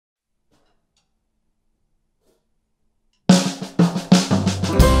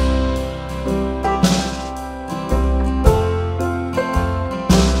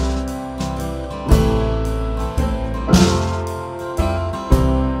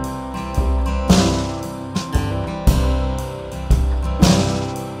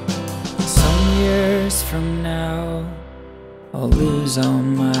colors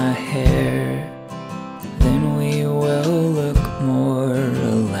on my hair, then we will look more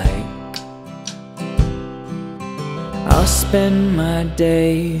alike. I'll spend my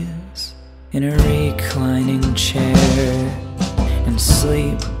days in a reclining chair and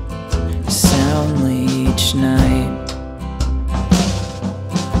sleep soundly each night.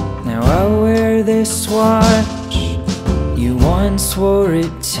 Now I wear this watch, you once wore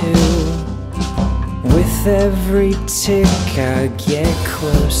it too. With every tick I get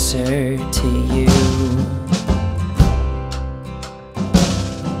closer to you.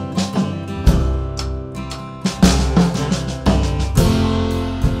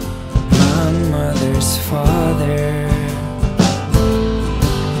 My mother's father,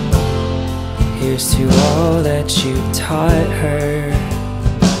 here's to all that you taught her,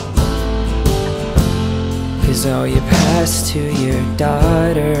 'cause all you passed to your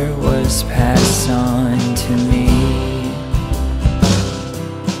daughter was passed on to me.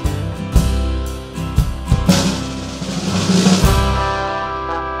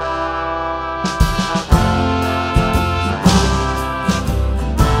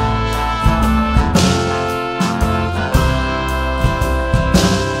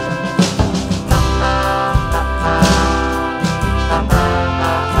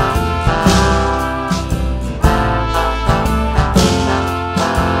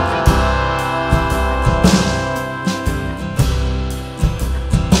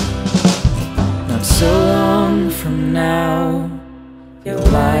 So long from now,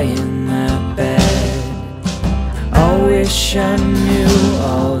 you'll lie in that bed. I wish I knew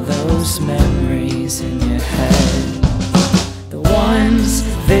all those memories in your head, the ones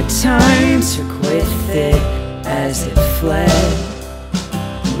that time took with it as it fled,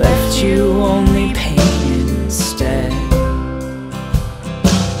 left you only pain instead.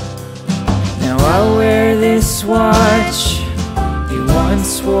 Now I wear this watch, you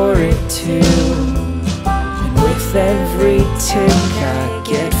once wore it too. With every tick I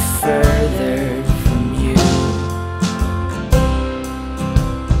get further from you.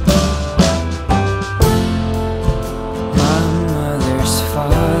 My mother's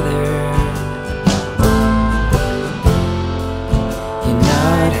father, you're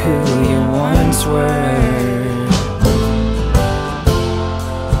not who you once were.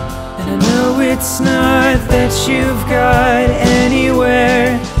 And I know it's not that you've got anywhere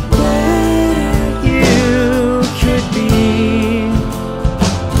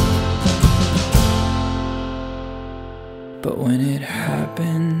but when it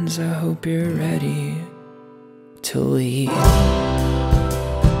happens, I hope you're ready to leave.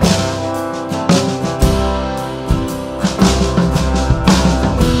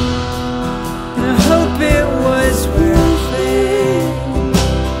 I hope it was worth it.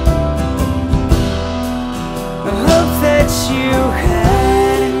 I hope that you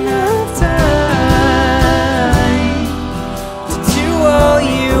had enough time to do all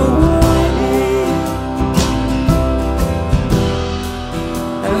you wanted.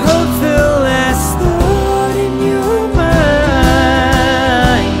 I hope the last thought in your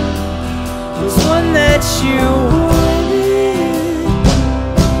mind was one that you wanted.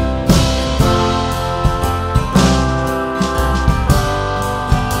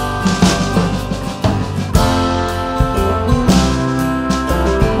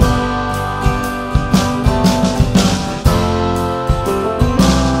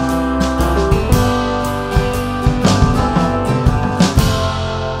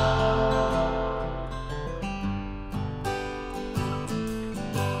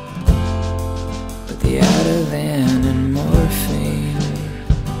 The Ativan and morphine,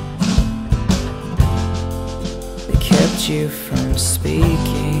 they kept you from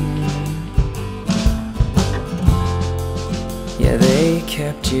speaking. Yeah, they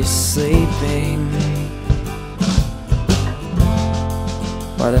kept you sleeping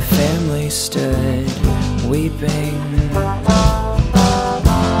while the family stood weeping.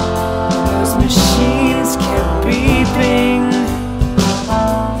 Those machines kept beeping.